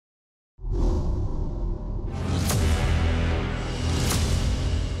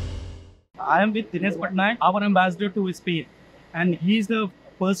I am with Dinesh Patnaik, our ambassador to Spain, and he is the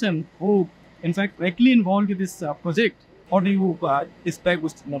person who, in fact, directly involved with this project. How do you describe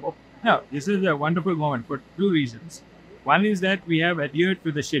this number? Yeah, this is a wonderful moment for two reasons. One is that we have adhered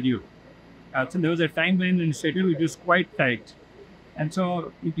to the schedule. So there was a timeline and schedule which was quite tight. And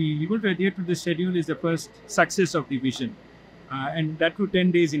so to be able to adhere to the schedule is the first success of the vision. And that too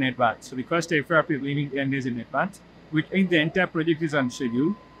 10 days in advance. So the first aircraft is leaving 10 days in advance, which means the entire project is on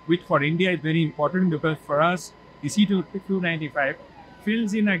schedule, which for India is very important because for us, the C-295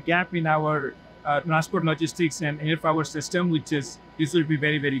 fills in a gap in our transport logistics and air power system, this will be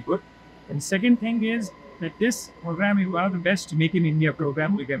very, very good. And second thing is that this program is one of the best Make in India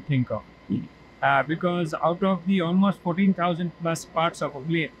program we can think of. Because out of the almost 14,000 plus parts of a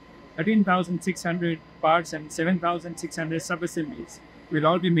plane, 13,600 parts and 7,600 sub-assemblies will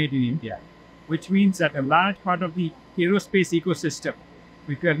all be made in India, which means that a large part of the aerospace ecosystem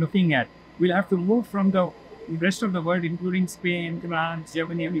which we are looking at will have to move from the rest of the world, including Spain, France,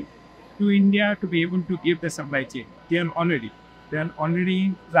 Germany, to India to be able to give the supply chain. They are already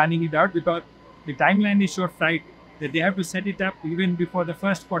planning it out because the timeline is short tight that they have to set it up even before the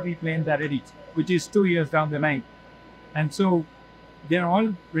first 40 planes are ready, which is 2 years down the line. And so they're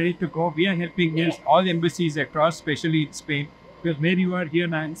all ready to go. We are helping all embassies across, especially in Spain, because where you are here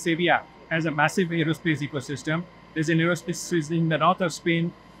now in Seville has a massive aerospace ecosystem. There's an aerospace in the north of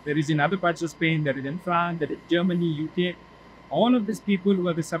Spain. There is in other parts of Spain. There is in France. There is Germany, UK. All of these people who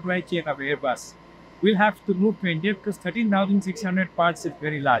are the supply chain of Airbus will have to move to India because 13,600 parts is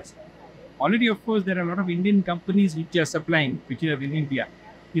very large. Already, of course, there are a lot of Indian companies which are supplying, which are in India.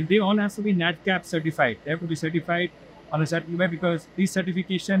 They all have to be NADCAP certified. They have to be certified on a certain way because this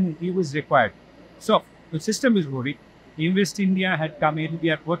certification is required. So the system is moving. Invest India had come in.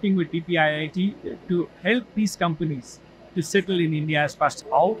 We are working with DPIIT to help these companies to settle in India as fast.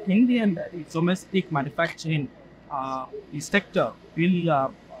 How Indian domestic manufacturing sector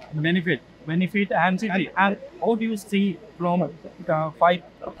will benefit and how do you see from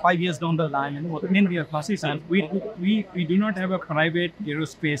 5 years down the line and what India process? And we do not have a private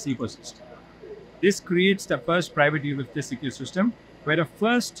aerospace ecosystem. This creates the first private aerospace ecosystem where the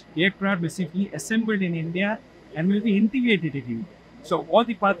first aircraft is simply assembled in India and will be integrated in India. So all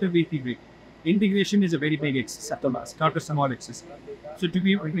the parts will be integrated. Integration is a very big exercise, not a small exercise. So to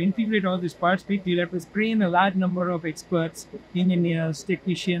be able to integrate all these parts, we will have to train a large number of experts, engineers,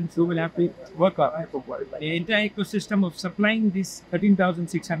 technicians who will have to work on the entire ecosystem of supplying these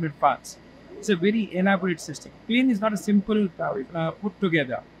 13,600 parts. It's a very elaborate system. Plane is not a simple put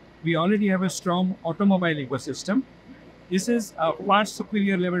together. We already have a strong automobile ecosystem. This is a far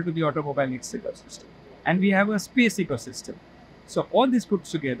superior level to the automobile ecosystem. And we have a space ecosystem. So all this put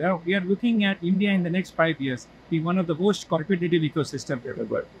together, we are looking at India in the next 5 years be one of the most competitive ecosystems in the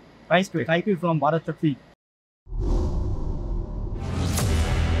world. Thank you from BharatShakti.